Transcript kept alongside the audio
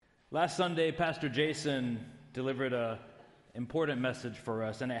Last Sunday, Pastor Jason delivered an important message for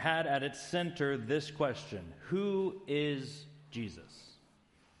us, and it had at its center this question: who is Jesus?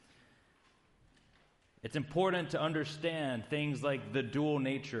 It's important to understand things like the dual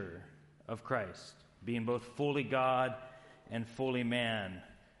nature of Christ, being both fully God and fully man,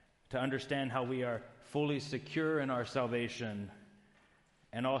 to understand how we are fully secure in our salvation,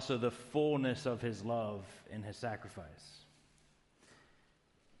 and also the fullness of his love in his sacrifice.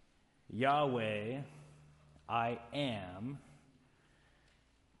 Yahweh, I am,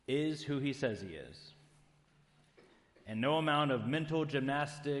 is who he says he is. And no amount of mental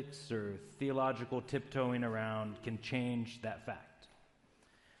gymnastics or theological tiptoeing around can change that fact.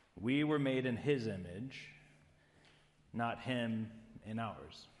 We were made in his image, not him in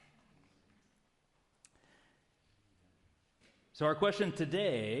ours. So our question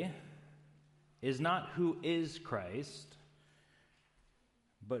today is not who is Christ,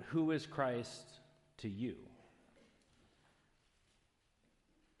 but who is Christ to you?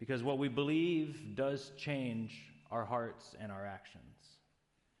 Because what we believe does change our hearts and our actions.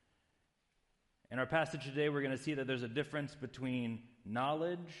 In our passage today, we're going to see that there's a difference between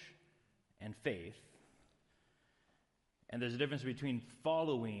knowledge and faith. And there's a difference between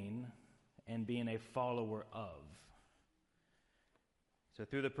following and being a follower of. So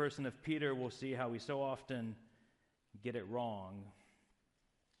through the person of Peter, we'll see how we so often get it wrong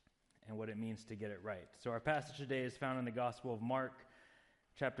and what it means to get it right. So our passage today is found in the Gospel of Mark,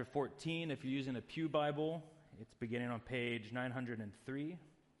 chapter 14. If you're using a Pew Bible, it's beginning on page 903.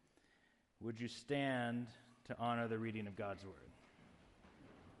 Would you stand to honor the reading of God's Word?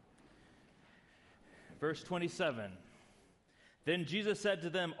 Verse 27. Then Jesus said to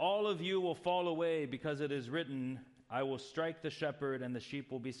them, "All of you will fall away, because it is written, I will strike the shepherd and the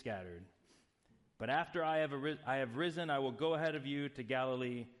sheep will be scattered. But after I have risen, I will go ahead of you to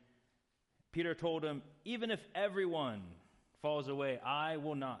Galilee." Peter told him, "Even if everyone falls away, I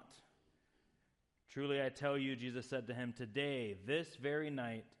will not." "Truly I tell you," Jesus said to him, "today, this very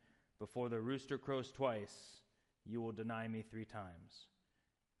night, before the rooster crows twice, you will deny me 3 times."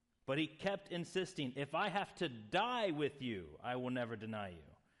 But he kept insisting, "If I have to die with you, I will never deny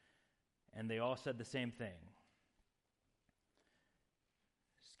you." And they all said the same thing.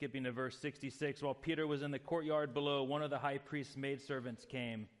 Skipping to verse 66, while Peter was in the courtyard below, one of the high priest's maidservants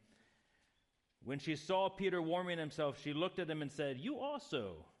came. When she saw Peter warming himself, she looked at him and said, "You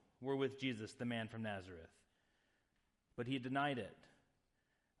also were with Jesus, the man from Nazareth." But he denied it.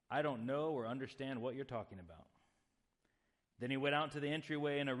 "I don't know or understand what you're talking about." Then he went out to the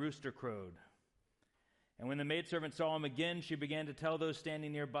entryway, and a rooster crowed. And when the maidservant saw him again, she began to tell those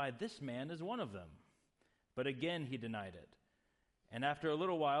standing nearby, "This man is one of them." But again he denied it. And after a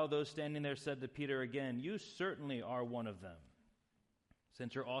little while, those standing there said to Peter again, "You certainly are one of them,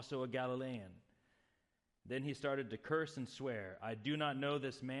 since you're also a Galilean." Then he started to curse and swear, "I do not know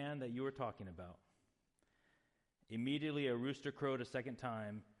this man that you are talking about." Immediately a rooster crowed a second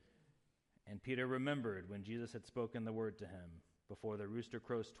time, and Peter remembered when Jesus had spoken the word to him, "Before the rooster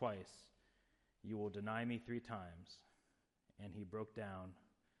crows twice, you will deny me 3 times." And he broke down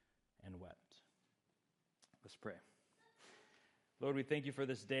and wept. Let's pray. Lord, we thank you for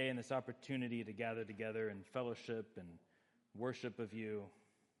this day and this opportunity to gather together in fellowship and worship of you.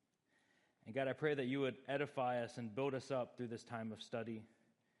 And God, I pray that you would edify us and build us up through this time of study.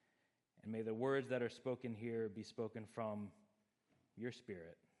 And may the words that are spoken here be spoken from your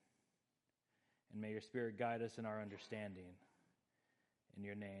Spirit. And may your Spirit guide us in our understanding. In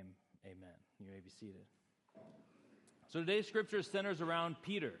your name, amen. You may be seated. So today's scripture centers around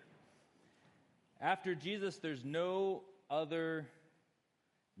Peter. After Jesus, there's no other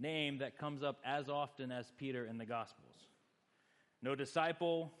name that comes up as often as Peter in the Gospels. No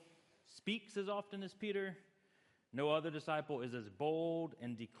disciple speaks as often as Peter. No other disciple is as bold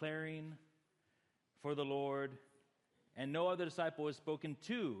and declaring for the Lord. And no other disciple is spoken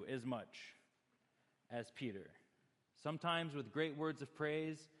to as much as Peter. Sometimes with great words of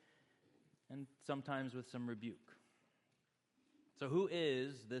praise, and sometimes with some rebuke. So who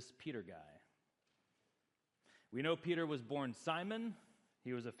is this Peter guy? We know Peter was born Simon.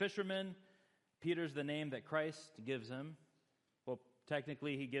 He was a fisherman. Peter's the name that Christ gives him. Well,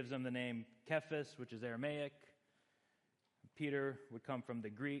 technically he gives him the name Cephas, which is Aramaic. Peter would come from the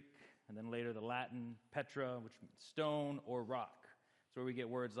Greek, and then later the Latin Petra, which means stone or rock. That's where we get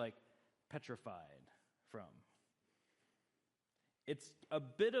words like petrified from. It's a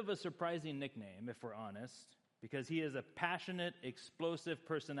bit of a surprising nickname, if we're honest, because he is a passionate, explosive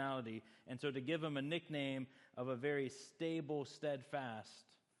personality, and so to give him a nickname of a very stable, steadfast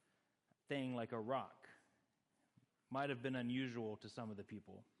thing like a rock might have been unusual to some of the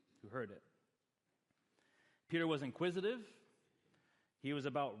people. who heard it. Peter was inquisitive. He was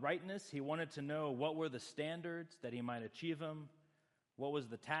about rightness. He wanted to know what were the standards that he might achieve them, what was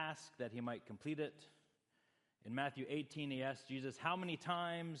the task that he might complete it. In Matthew 18, he asked Jesus, "How many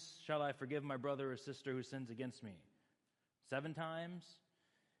times shall I forgive my brother or sister who sins against me? 7 times?"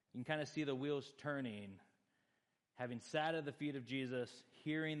 You can kind of see the wheels turning. Having sat at the feet of Jesus,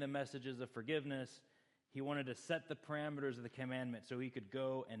 hearing the messages of forgiveness, he wanted to set the parameters of the commandment so he could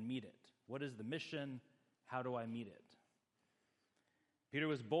go and meet it. What is the mission? How do I meet it? Peter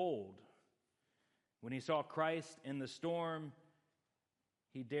was bold. When he saw Christ in the storm,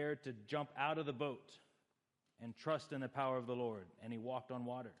 he dared to jump out of the boat and trust in the power of the Lord, and he walked on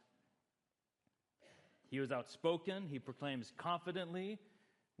water. He was outspoken. He proclaims confidently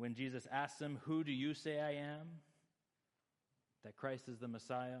when Jesus asks him, "Who do you say I am?" That Christ is the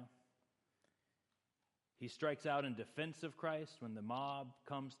Messiah. He strikes out in defense of Christ when the mob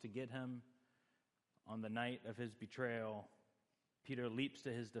comes to get him on the night of his betrayal. Peter leaps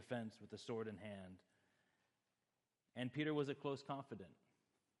to his defense with a sword in hand. And Peter was a close confidant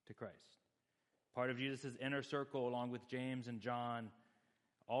to Christ. Part of Jesus' inner circle, along with James and John,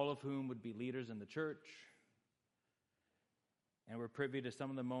 all of whom would be leaders in the church, and were privy to some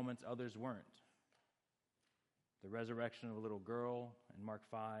of the moments others weren't. The resurrection of a little girl in Mark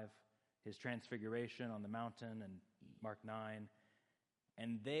 5, his transfiguration on the mountain in Mark 9,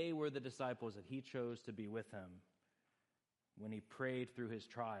 and they were the disciples that he chose to be with him when he prayed through his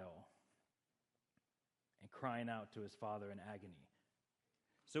trial and crying out to his Father in agony.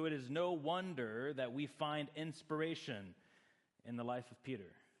 So it is no wonder that we find inspiration in the life of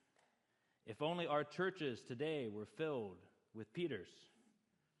Peter. If only our churches today were filled with Peters,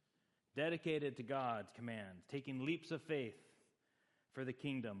 dedicated to God's commands, taking leaps of faith for the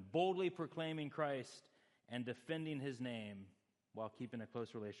kingdom, boldly proclaiming Christ and defending his name while keeping a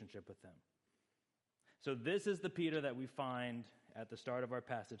close relationship with him. So this is the Peter that we find at the start of our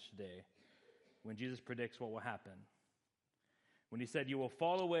passage today when Jesus predicts what will happen. When he said, "You will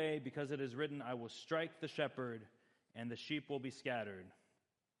fall away because it is written, I will strike the shepherd and the sheep will be scattered.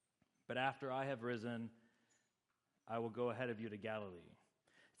 But after I have risen, I will go ahead of you to Galilee."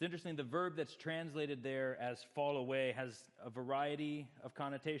 It's interesting, the verb that's translated there as fall away has a variety of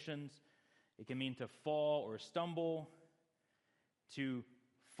connotations. It can mean to fall or stumble, to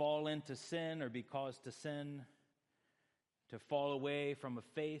fall into sin or be caused to sin, to fall away from a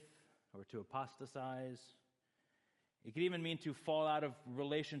faith or to apostatize. It could even mean to fall out of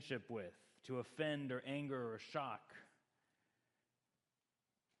relationship with, to offend or anger or shock.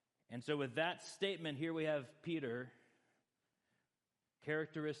 And so with that statement, here we have Peter,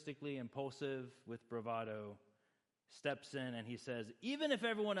 characteristically impulsive with bravado, steps in and he says, "Even if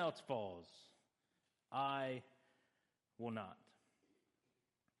everyone else falls, I will not."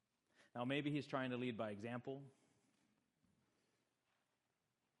 Now maybe he's trying to lead by example,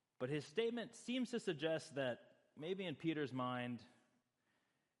 but his statement seems to suggest that maybe in Peter's mind,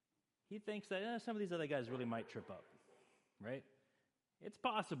 he thinks that some of these other guys really might trip up, right? It's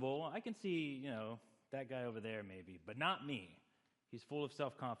possible. I can see, that guy over there maybe, but not me. He's full of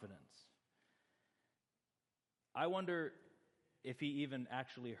self-confidence. I wonder if he even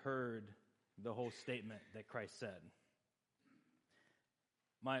actually heard the whole statement that Christ said.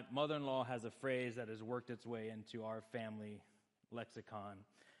 My mother-in-law has a phrase that has worked its way into our family lexicon.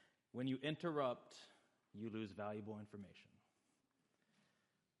 When you interrupt, you lose valuable information.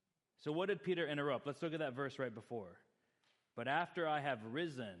 So what did Peter interrupt? Let's look at that verse right before. "But after I have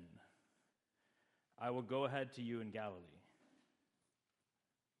risen, I will go ahead to you in Galilee."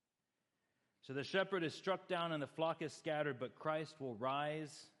 So the shepherd is struck down and the flock is scattered, but Christ will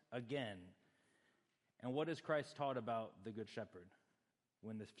rise again. And what has Christ taught about the good shepherd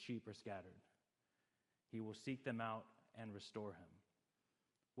when the sheep are scattered? He will seek them out and restore him.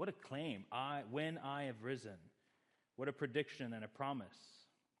 What a claim. When I have risen. What a prediction and a promise.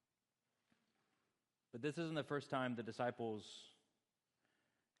 But this isn't the first time the disciples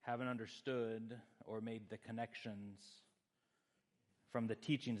haven't understood or made the connections from the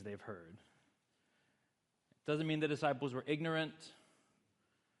teachings they've heard. It doesn't mean the disciples were ignorant.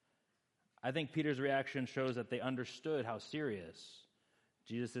 I think Peter's reaction shows that they understood how serious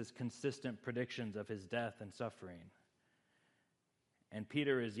Jesus' consistent predictions of his death and suffering. And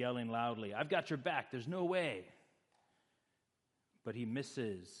Peter is yelling loudly, "I've got your back, there's no way." But he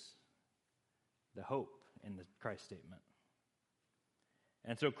misses the hope in the Christ statement.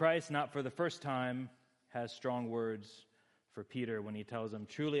 And so Christ, not for the first time, has strong words for Peter when he tells him,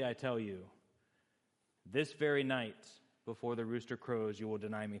 "Truly I tell you, this very night before the rooster crows, you will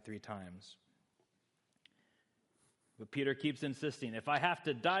deny me 3 times." But Peter keeps insisting, if I have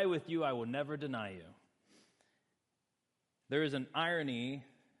to die with you, I will never deny you. There is an irony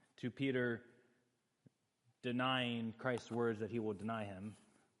to Peter denying Christ's words that he will deny him.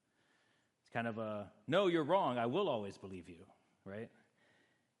 It's kind of a, no, you're wrong, I will always believe you, right?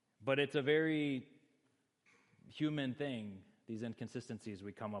 But it's a very human thing, these inconsistencies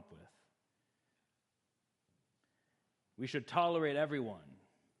we come up with. We should tolerate everyone,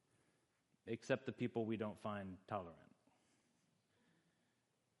 except the people we don't find tolerant.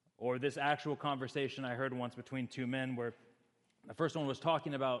 Or this actual conversation I heard once between two men where the first one was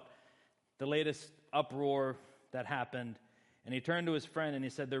talking about the latest uproar that happened, and he turned to his friend and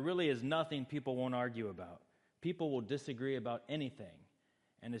he said, there really is nothing people won't argue about. People will disagree about anything.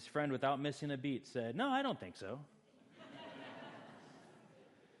 And his friend, without missing a beat, said, no, I don't think so.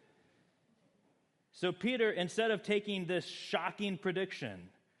 So Peter, instead of taking this shocking prediction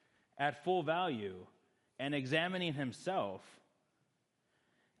at full value and examining himself,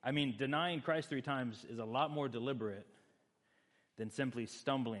 denying Christ 3 times is a lot more deliberate than simply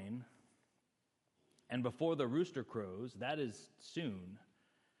stumbling. And before the rooster crows, that is soon.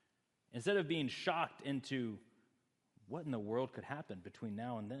 Instead of being shocked into what in the world could happen between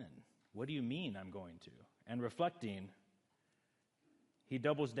now and then? What do you mean I'm going to? And reflecting, he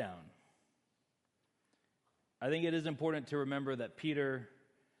doubles down. I think it is important to remember that Peter,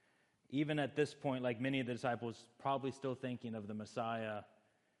 even at this point, like many of the disciples, probably still thinking of the Messiah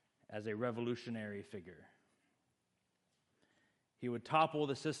as a revolutionary figure. He would topple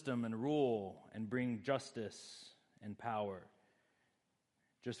the system and rule and bring justice and power.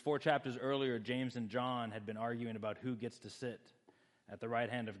 Just 4 chapters earlier, James and John had been arguing about who gets to sit at the right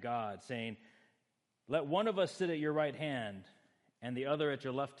hand of God, saying, let one of us sit at your right hand and the other at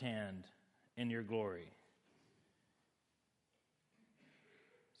your left hand in your glory.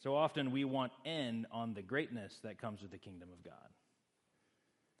 So often we want in on the greatness that comes with the kingdom of God.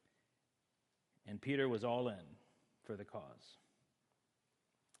 And Peter was all in for the cause.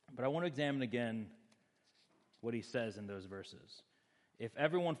 But I want to examine again what he says in those verses. If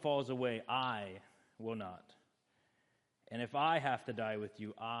everyone falls away, I will not. And if I have to die with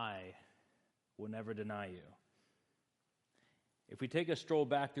you, I will never deny you. If we take a stroll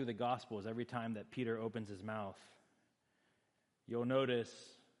back through the Gospels, every time that Peter opens his mouth, you'll notice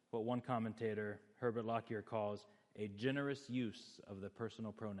what one commentator, Herbert Lockyer, calls a generous use of the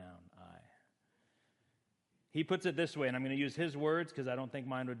personal pronoun I. He puts it this way, and I'm going to use his words because I don't think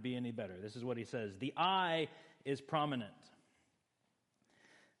mine would be any better. This is what he says. The I is prominent.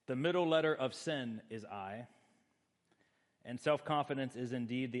 The middle letter of sin is I. And self-confidence is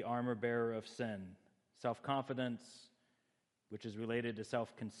indeed the armor bearer of sin. Self-confidence, which is related to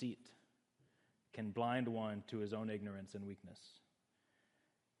self-conceit, can blind one to his own ignorance and weakness.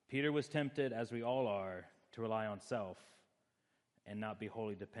 Peter was tempted, as we all are, to rely on self and not be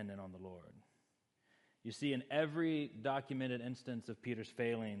wholly dependent on the Lord. You see, in every documented instance of Peter's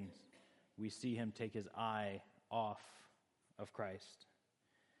failings, we see him take his eye off of Christ.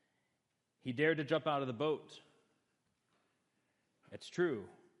 He dared to jump out of the boat. It's true.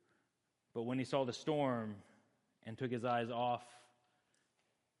 But when he saw the storm and took his eyes off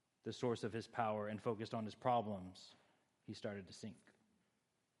the source of his power and focused on his problems, he started to sink.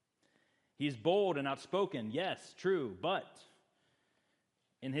 He's bold and outspoken, yes, true, but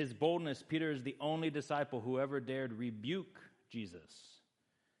in his boldness, Peter is the only disciple who ever dared rebuke Jesus.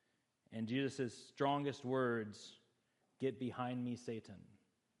 And Jesus' strongest words, "Get behind me, Satan,"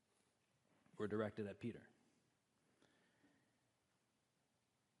 were directed at Peter.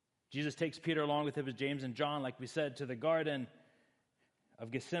 Jesus takes Peter along with him as James and John, like we said, to the Garden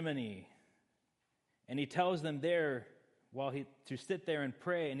of Gethsemane. And he tells them there to sit there and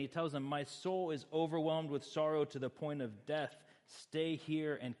pray. And he tells them, my soul is overwhelmed with sorrow to the point of death. Stay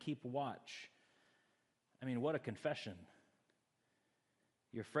here and keep watch. I mean, what a confession.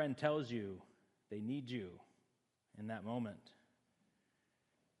 Your friend tells you they need you in that moment.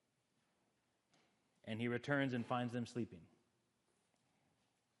 And he returns and finds them sleeping.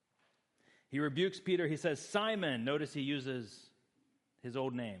 He rebukes Peter. He says, Simon, notice he uses his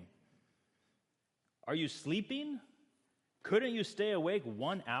old name. Are you sleeping? Couldn't you stay awake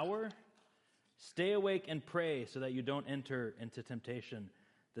 1 hour? Stay awake and pray so that you don't enter into temptation.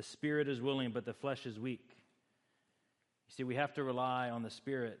 The spirit is willing, but the flesh is weak. You see, we have to rely on the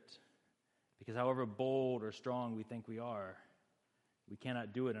Spirit because however bold or strong we think we are, we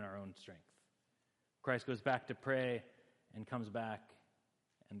cannot do it in our own strength. Christ goes back to pray and comes back,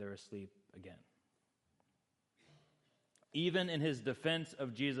 and they're asleep again. Even in his defense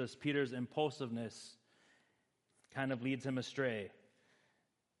of Jesus, Peter's impulsiveness kind of leads him astray.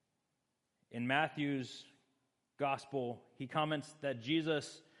 In Matthew's gospel, he comments that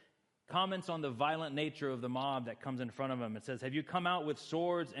Jesus comments on the violent nature of the mob that comes in front of him. It says, "Have you come out with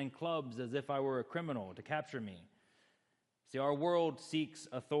swords and clubs as if I were a criminal to capture me?" See, our world seeks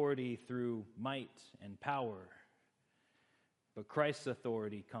authority through might and power, but Christ's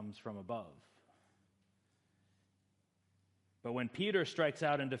authority comes from above. But when Peter strikes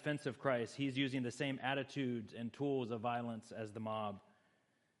out in defense of Christ, he's using the same attitudes and tools of violence as the mob.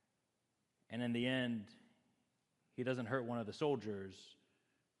 And in the end, he doesn't hurt one of the soldiers,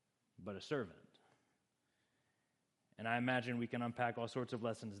 but a servant. And I imagine we can unpack all sorts of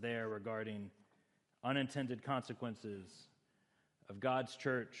lessons there regarding unintended consequences of God's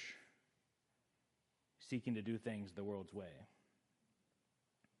church seeking to do things the world's way.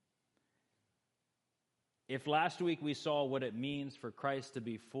 If last week we saw what it means for Christ to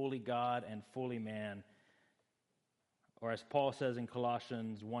be fully God and fully man, or as Paul says in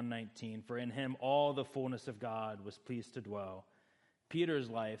Colossians 1:19, "For in him all the fullness of God was pleased to dwell," Peter's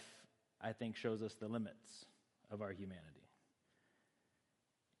life, I think, shows us the limits of our humanity.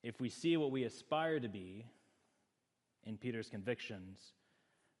 If we see what we aspire to be in Peter's convictions,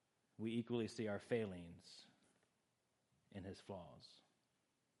 we equally see our failings in his flaws.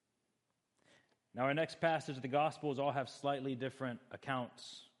 Now, our next passage of the Gospels all have slightly different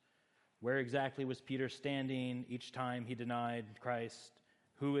accounts. Where exactly was Peter standing each time he denied Christ?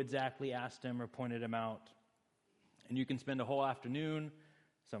 Who exactly asked him or pointed him out? And you can spend a whole afternoon,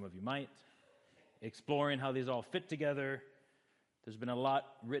 some of you might, exploring how these all fit together. There's been a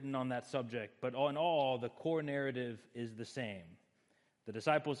lot written on that subject, but in all, the core narrative is the same. The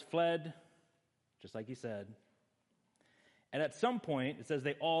disciples fled, just like he said. And at some point, it says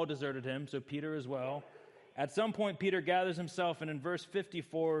they all deserted him, so Peter as well. At some point, Peter gathers himself, and in verse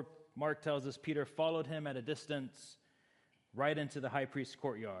 54, Mark tells us Peter followed him at a distance right into the high priest's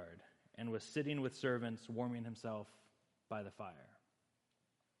courtyard and was sitting with servants, warming himself by the fire.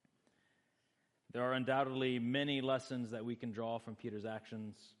 There are undoubtedly many lessons that we can draw from Peter's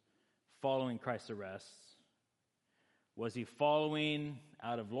actions following Christ's arrests. Was he following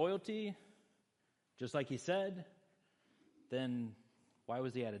out of loyalty, just like he said? Then why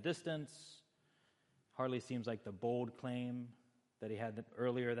was he at a distance? Hardly seems like the bold claim that he had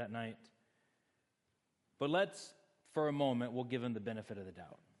earlier that night. But let's, for a moment, we'll give him the benefit of the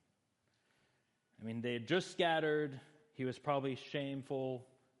doubt. I mean, they had just scattered. He was probably shameful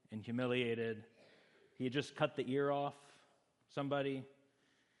and humiliated. He had just cut the ear off somebody.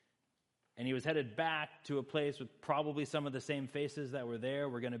 And he was headed back to a place with probably some of the same faces that were there.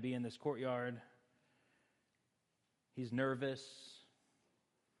 We're going to be in this courtyard. He's nervous,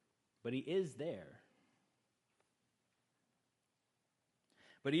 but he is there.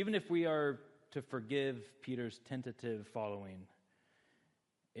 But even if we are to forgive Peter's tentative following,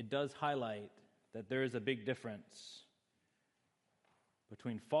 it does highlight that there is a big difference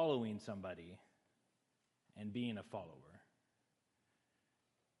between following somebody and being a follower.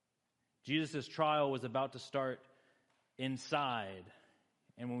 Jesus' trial was about to start inside.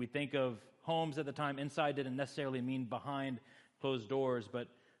 And when we think of homes at the time, inside didn't necessarily mean behind closed doors, but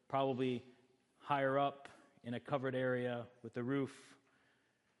probably higher up in a covered area with a roof.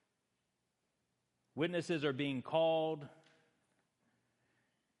 Witnesses are being called,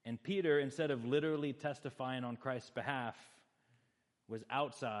 and Peter, instead of literally testifying on Christ's behalf, was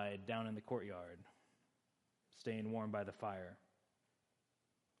outside down in the courtyard, staying warm by the fire.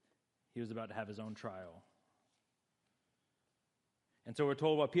 He was about to have his own trial. And so we're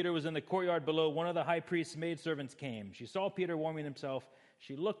told while Peter was in the courtyard below, one of the high priest's maidservants came. She saw Peter warming himself.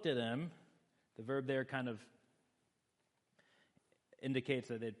 She looked at him. The verb there kind of indicates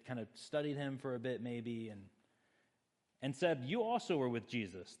that they'd kind of studied him for a bit maybe, and said, "You also were with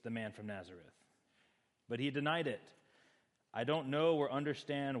Jesus, the man from Nazareth." But he denied it. "I don't know or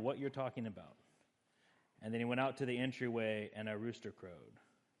understand what you're talking about." And then he went out to the entryway, and a rooster crowed.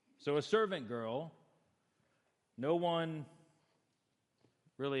 So a servant girl, no one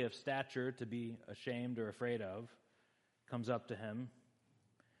really of stature to be ashamed or afraid of, comes up to him,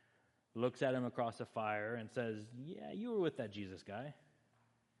 looks at him across the fire, and says, "Yeah, you were with that Jesus guy."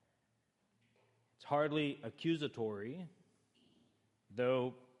 It's hardly accusatory,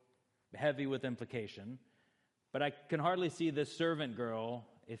 though heavy with implication. But I can hardly see this servant girl,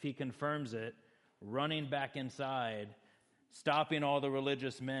 if he confirms it, running back inside, stopping all the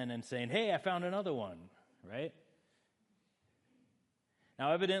religious men and saying, "Hey, I found another one," right?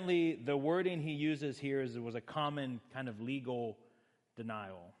 Now, evidently, the wording he uses here was a common kind of legal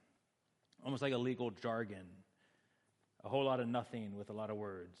denial, almost like a legal jargon, a whole lot of nothing with a lot of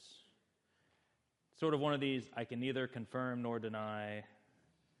words. Sort of one of these, I can neither confirm nor deny,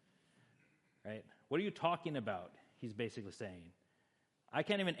 right? What are you talking about? he's basically saying. I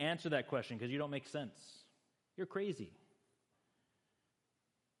can't even answer that question because you don't make sense. You're crazy.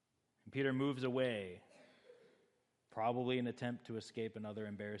 And Peter moves away, probably an attempt to escape another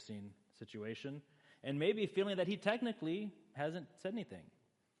embarrassing situation, and maybe feeling that he technically hasn't said anything.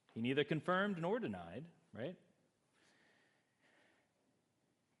 He neither confirmed nor denied, right?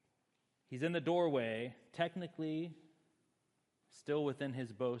 He's in the doorway, technically still within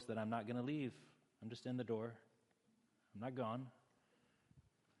his boast that I'm not going to leave. I'm just in the door. I'm not gone.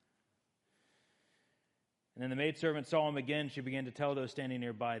 And then the maidservant saw him again. She began to tell those standing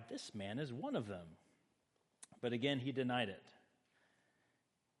nearby, "This man is one of them." But again, he denied it.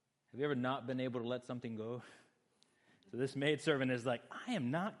 Have you ever not been able to let something go? So this maidservant is like, I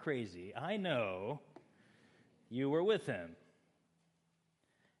am not crazy. I know you were with him.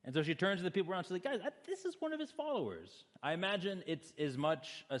 And so she turns to the people around. She's like, guys, this is one of his followers. I imagine it's as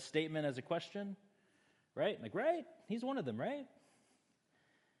much a statement as a question, right? Like, right? He's one of them, right?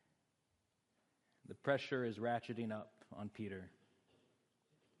 The pressure is ratcheting up on Peter.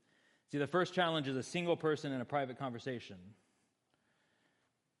 See, the first challenge is a single person in a private conversation.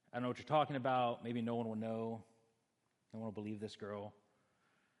 I don't know what you're talking about. Maybe no one will know. No one will believe this girl.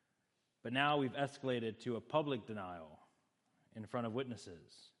 But now we've escalated to a public denial in front of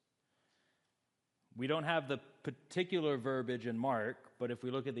witnesses. We don't have the particular verbiage in Mark, but if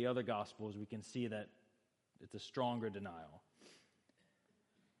we look at the other Gospels, we can see that it's a stronger denial.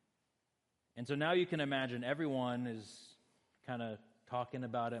 And so now you can imagine everyone is kind of talking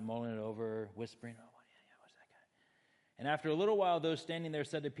about it, mulling it over, whispering, oh, yeah, what's that guy? And after a little while, those standing there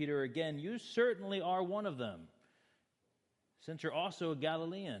said to Peter again, "You certainly are one of them, since you're also a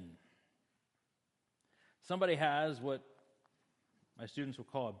Galilean." Somebody has what my students will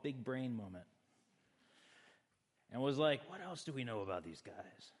call a big brain moment and was like, what else do we know about these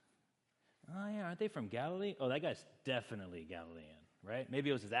guys? Oh, yeah, aren't they from Galilee? Oh, that guy's definitely Galilean, right? Maybe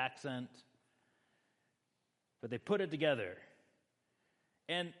it was his accent. But they put it together.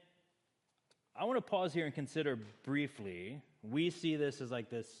 And I want to pause here and consider briefly. We see this as like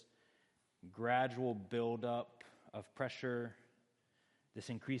this gradual buildup of pressure, this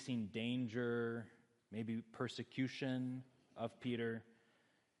increasing danger, maybe persecution of Peter.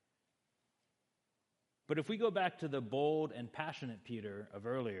 But if we go back to the bold and passionate Peter of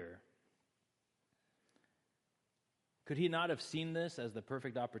earlier, could he not have seen this as the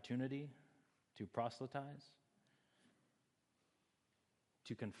perfect opportunity to proselytize?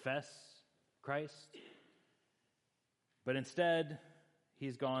 To confess Christ? But instead,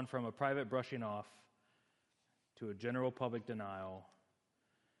 he's gone from a private brushing off to a general public denial,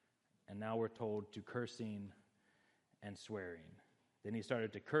 and now we're told to cursing and swearing. Then he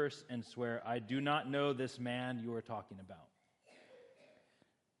started to curse and swear, "I do not know this man you are talking about."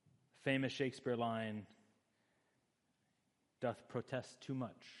 Famous Shakespeare line, "Doth protest too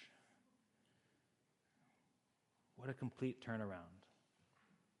much." What a complete turnaround.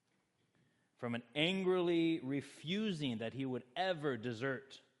 From an angrily refusing that he would ever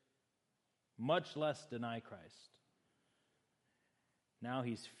desert, much less deny Christ. Now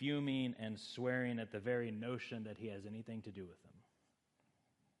he's fuming and swearing at the very notion that he has anything to do with them.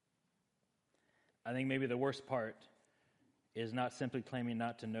 I think maybe the worst part is not simply claiming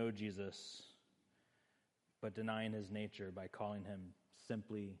not to know Jesus, but denying his nature by calling him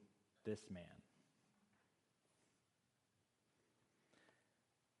simply this man.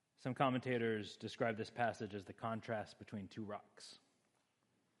 Some commentators describe this passage as the contrast between two rocks.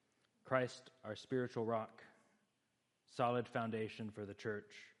 Christ, our spiritual rock, solid foundation for the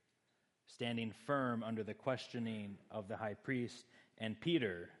church, standing firm under the questioning of the high priest, and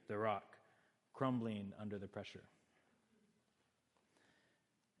Peter, the rock, crumbling under the pressure.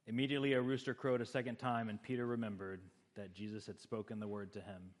 Immediately a rooster crowed a second time, and Peter remembered that Jesus had spoken the word to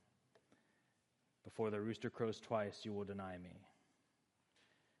him. "Before the rooster crows twice, you will deny me."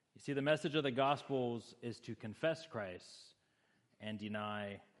 You see, the message of the Gospels is to confess Christ and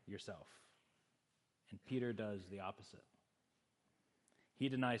deny yourself. And Peter does the opposite. He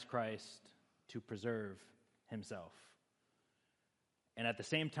denies Christ to preserve himself. And at the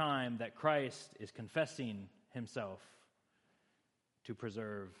same time that Christ is confessing himself to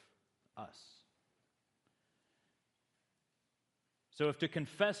preserve us. So if to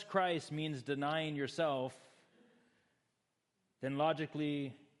confess Christ means denying yourself, then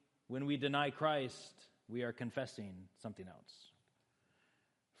logically, when we deny Christ, we are confessing something else.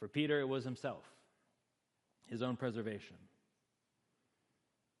 For Peter, it was himself, his own preservation.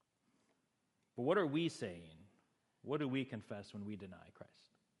 But what are we saying? What do we confess when we deny Christ?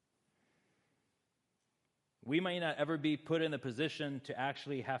 We may not ever be put in the position to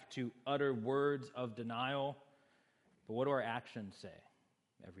actually have to utter words of denial, But what do our actions say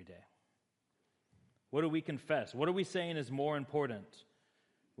every day? What do we confess? What are we saying is more important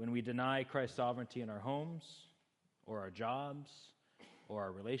when we deny Christ's sovereignty in our homes, or our jobs, or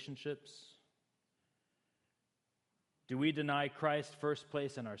our relationships? Do we deny Christ first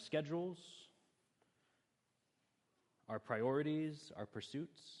place in our schedules, our priorities, our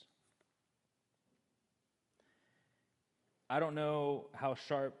pursuits? I don't know how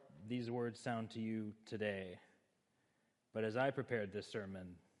sharp these words sound to you today, but as I prepared this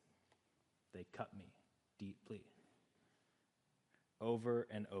sermon, they cut me deeply. Over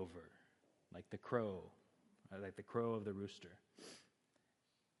and over, like the crow of the rooster.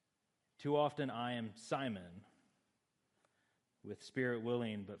 Too often I am Simon, with spirit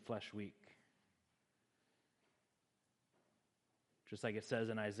willing but flesh weak. Just like it says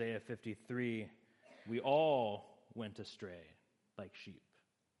in Isaiah 53, we all went astray like sheep.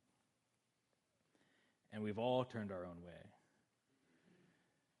 And we've all turned our own way.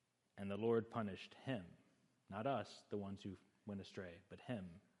 And the Lord punished him, not us, the ones who went astray, but him,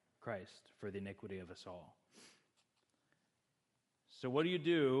 Christ, for the iniquity of us all. So what do you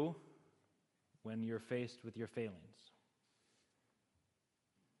do when you're faced with your failings?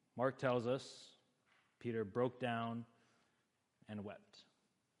 Mark tells us Peter broke down and wept.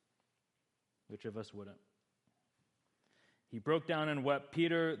 Which of us wouldn't? He broke down and wept.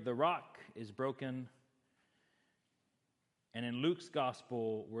 Peter, the rock, is broken. And in Luke's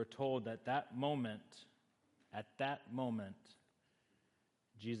gospel, we're told that at that moment,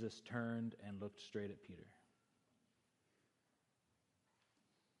 Jesus turned and looked straight at Peter.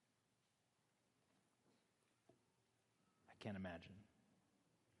 I can't imagine.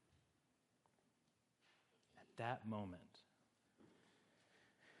 At that moment.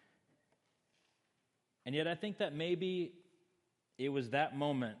 And yet I think that maybe it was that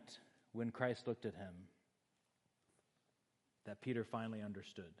moment when Christ looked at him that Peter finally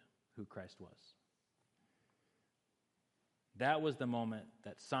understood who Christ was. That was the moment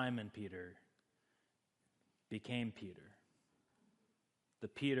that Simon Peter became Peter, the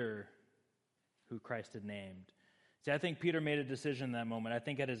Peter who Christ had named. See, I think Peter made a decision in that moment. I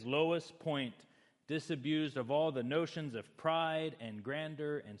think at his lowest point, disabused of all the notions of pride and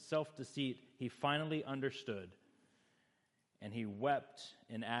grandeur and self-deceit, he finally understood. And he wept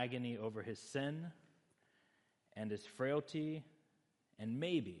in agony over his sin and his frailty, and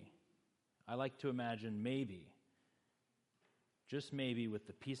maybe, I like to imagine maybe, just maybe with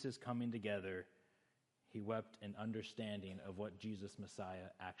the pieces coming together, he wept in understanding of what Jesus Messiah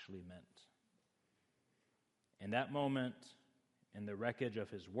actually meant. In that moment, in the wreckage of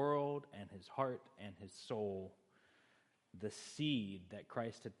his world and his heart and his soul, the seed that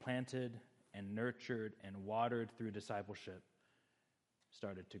Christ had planted and nurtured and watered through discipleship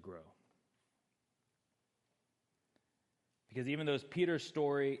started to grow. Because even though Peter's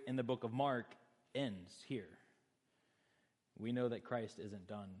story in the book of Mark ends here, we know that Christ isn't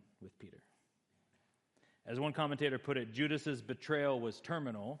done with Peter. As one commentator put it, Judas's betrayal was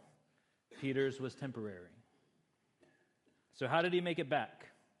terminal, Peter's was temporary. So how did he make it back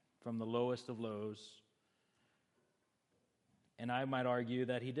from the lowest of lows? And I might argue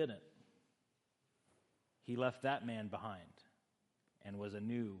that he didn't. He left that man behind and was a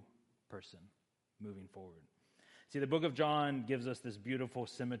new person moving forward. See, the book of John gives us this beautiful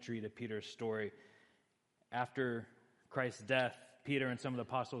symmetry to Peter's story. After Christ's death, Peter and some of the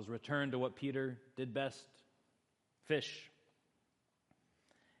apostles returned to what Peter did best, fish.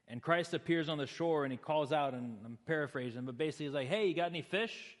 And Christ appears on the shore and he calls out, and I'm paraphrasing, but basically he's like, hey, you got any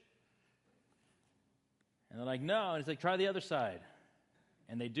fish? And they're like, no. And he's like, try the other side.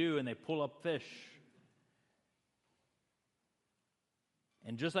 And they do, and they pull up fish.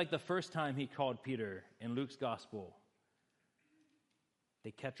 And just like the first time he called Peter in Luke's gospel,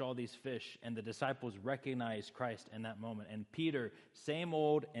 they catch all these fish, and the disciples recognize Christ in that moment. And Peter, same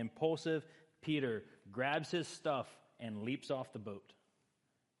old impulsive Peter, grabs his stuff and leaps off the boat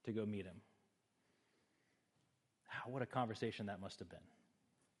to go meet him. What a conversation that must have been.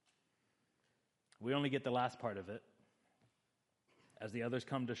 We only get the last part of it. As the others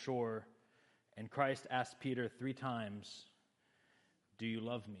come to shore, and Christ asks Peter 3 times, do you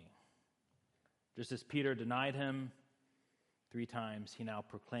love me? Just as Peter denied him 3 times, he now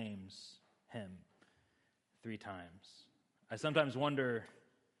proclaims him 3 times. I sometimes wonder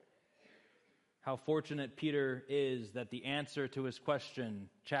how fortunate Peter is that the answer to his question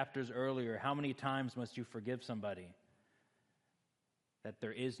chapters earlier, how many times must you forgive somebody? That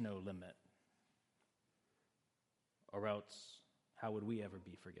there is no limit. Or else, how would we ever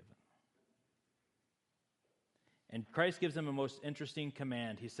be forgiven? And Christ gives him a most interesting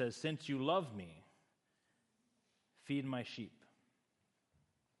command. He says, since you love me, feed my sheep.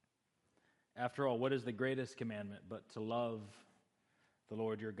 After all, what is the greatest commandment but to love the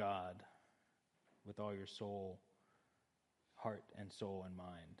Lord your God with all your soul, heart, and soul and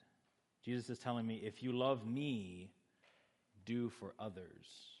mind? Jesus is telling me, if you love me, do for others,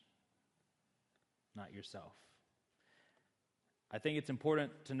 not yourself. I think it's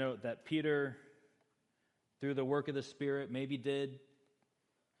important to note that Peter, through the work of the Spirit, maybe did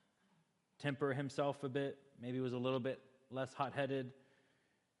temper himself a bit, maybe was a little bit less hot-headed,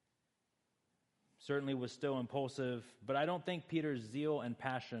 certainly was still impulsive, but I don't think Peter's zeal and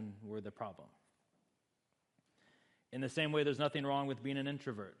passion were the problem. In the same way, there's nothing wrong with being an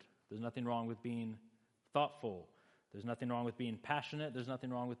introvert. There's nothing wrong with being thoughtful. There's nothing wrong with being passionate. There's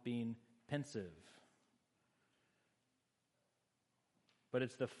nothing wrong with being pensive. But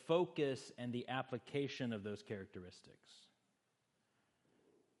it's the focus and the application of those characteristics.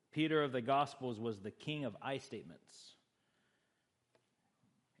 Peter of the Gospels was the king of I statements.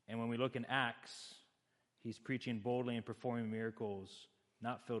 And when we look in Acts, he's preaching boldly and performing miracles,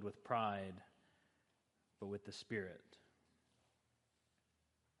 not filled with pride, but with the Spirit.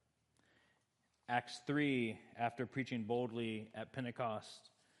 Acts 3, after preaching boldly at Pentecost,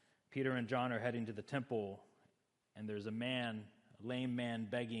 Peter and John are heading to the temple, and there's a lame man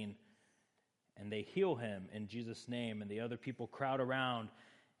begging, and they heal him in Jesus' name, and the other people crowd around,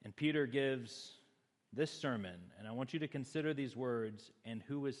 and Peter gives this sermon, and I want you to consider these words and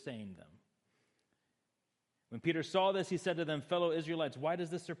who is saying them. When Peter saw this, he said to them, "Fellow Israelites, why does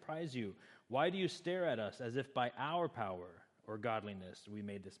this surprise you? Why do you stare at us as if by our power or godliness we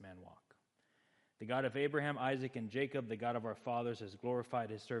made this man walk? The God of Abraham, Isaac, and Jacob, the God of our fathers, has glorified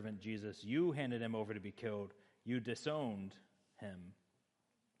his servant Jesus. You handed him over to be killed. You disowned him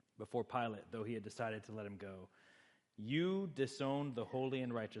before Pilate, though he had decided to let him go. You disowned the holy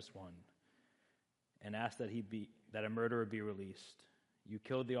and righteous one and asked that a murderer be released. You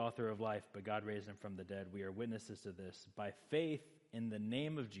killed the author of life, but God raised him from the dead. We are witnesses to this. By faith in the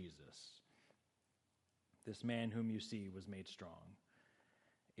name of Jesus, this man whom you see was made strong.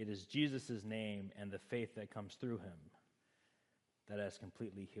 It is Jesus' name and the faith that comes through him that has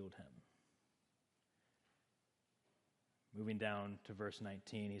completely healed him." Moving down to verse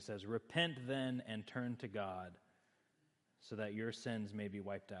 19, he says, "Repent then and turn to God, so that your sins may be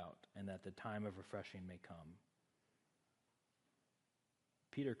wiped out, and that the time of refreshing may come."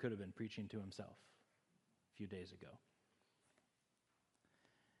 Peter could have been preaching to himself a few days ago.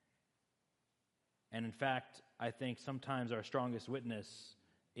 And in fact, I think sometimes our strongest witness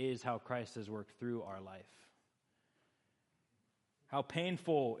is how Christ has worked through our life. How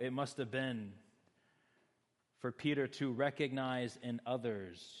painful it must have been for Peter to recognize in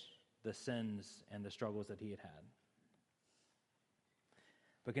others the sins and the struggles that he had had.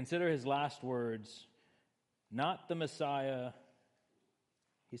 But consider his last words, not the Messiah.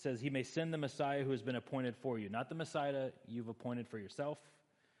 He says he may send the Messiah who has been appointed for you. Not the Messiah you've appointed for yourself,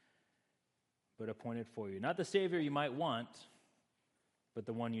 but appointed for you. Not the Savior you might want, but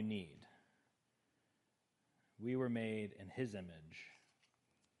the one you need. We were made in his image.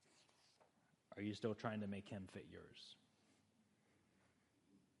 Are you still trying to make him fit yours?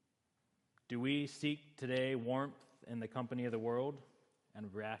 Do we seek today warmth in the company of the world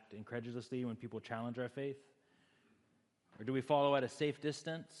and react incredulously when people challenge our faith? Or do we follow at a safe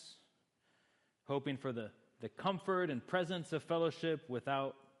distance, hoping for the comfort and presence of fellowship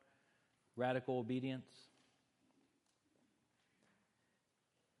without radical obedience?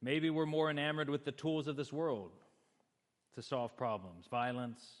 Maybe we're more enamored with the tools of this world to solve problems: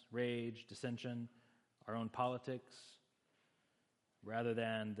 violence, rage, dissension, our own politics, rather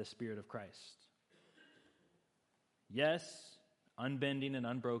than the Spirit of Christ. Yes, unbending and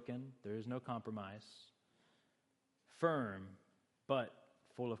unbroken, there is no compromise. Firm, but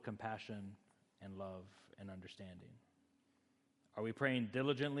full of compassion and love and understanding. Are we praying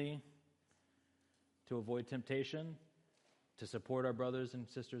diligently to avoid temptation, to support our brothers and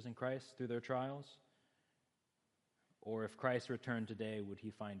sisters in Christ through their trials? Or if Christ returned today, would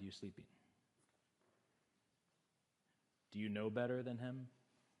he find you sleeping? Do you know better than him?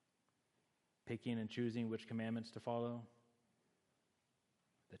 Picking and choosing which commandments to follow?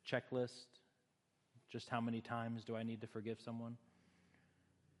 The checklist? Just how many times do I need to forgive someone?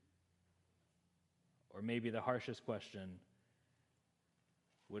 Or maybe the harshest question,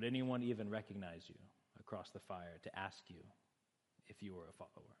 would anyone even recognize you across the fire to ask you if you were a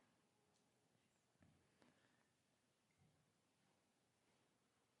follower?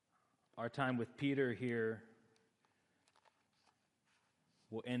 Our time with Peter here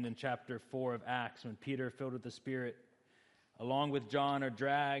will end in chapter 4 of Acts, when Peter, filled with the Spirit, along with John, are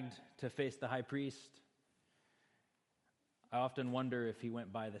dragged to face the high priest. I often wonder if he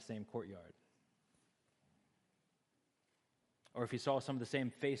went by the same courtyard, or if he saw some of the same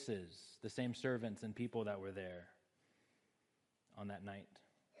faces, the same servants and people that were there on that night.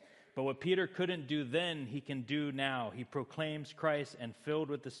 But what Peter couldn't do then, he can do now. He proclaims Christ, and filled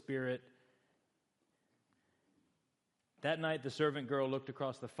with the Spirit. That night, the servant girl looked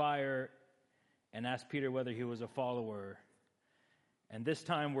across the fire and asked Peter whether he was a follower. And this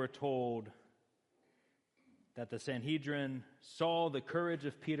time we're told that the Sanhedrin saw the courage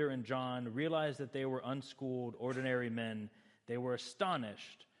of Peter and John, realized that they were unschooled, ordinary men. They were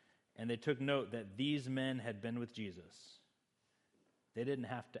astonished, and they took note that these men had been with Jesus. They didn't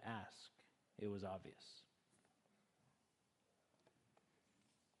have to ask. It was obvious.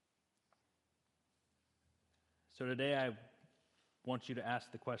 So today I want you to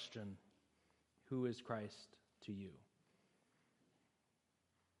ask the question, who is Christ to you?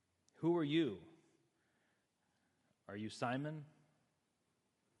 Who are you? Are you Simon,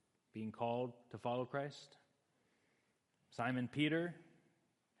 being called to follow Christ? Simon Peter,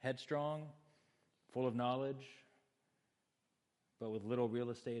 headstrong, full of knowledge, but with little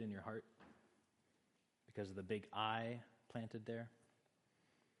real estate in your heart because of the big I planted there?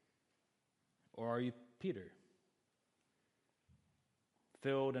 Or are you Peter,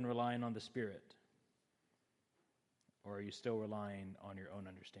 filled and relying on the Spirit? Or are you still relying on your own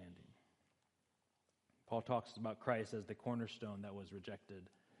understanding? Paul talks about Christ as the cornerstone that was rejected.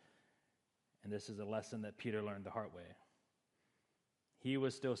 And this is a lesson that Peter learned the hard way. He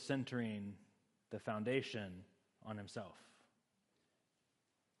was still centering the foundation on himself.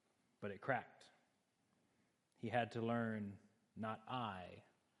 But it cracked. He had to learn not I,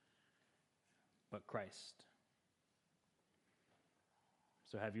 but Christ.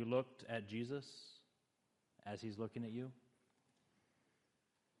 So have you looked at Jesus as he's looking at you?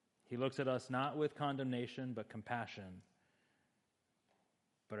 He looks at us not with condemnation, but compassion.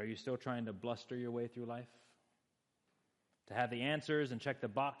 But are you still trying to bluster your way through life? To have the answers and check the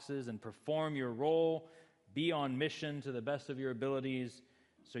boxes and perform your role, be on mission to the best of your abilities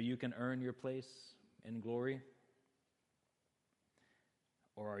so you can earn your place in glory?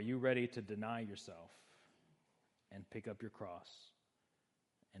 Or are you ready to deny yourself and pick up your cross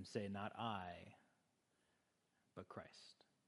and say, not I, but Christ?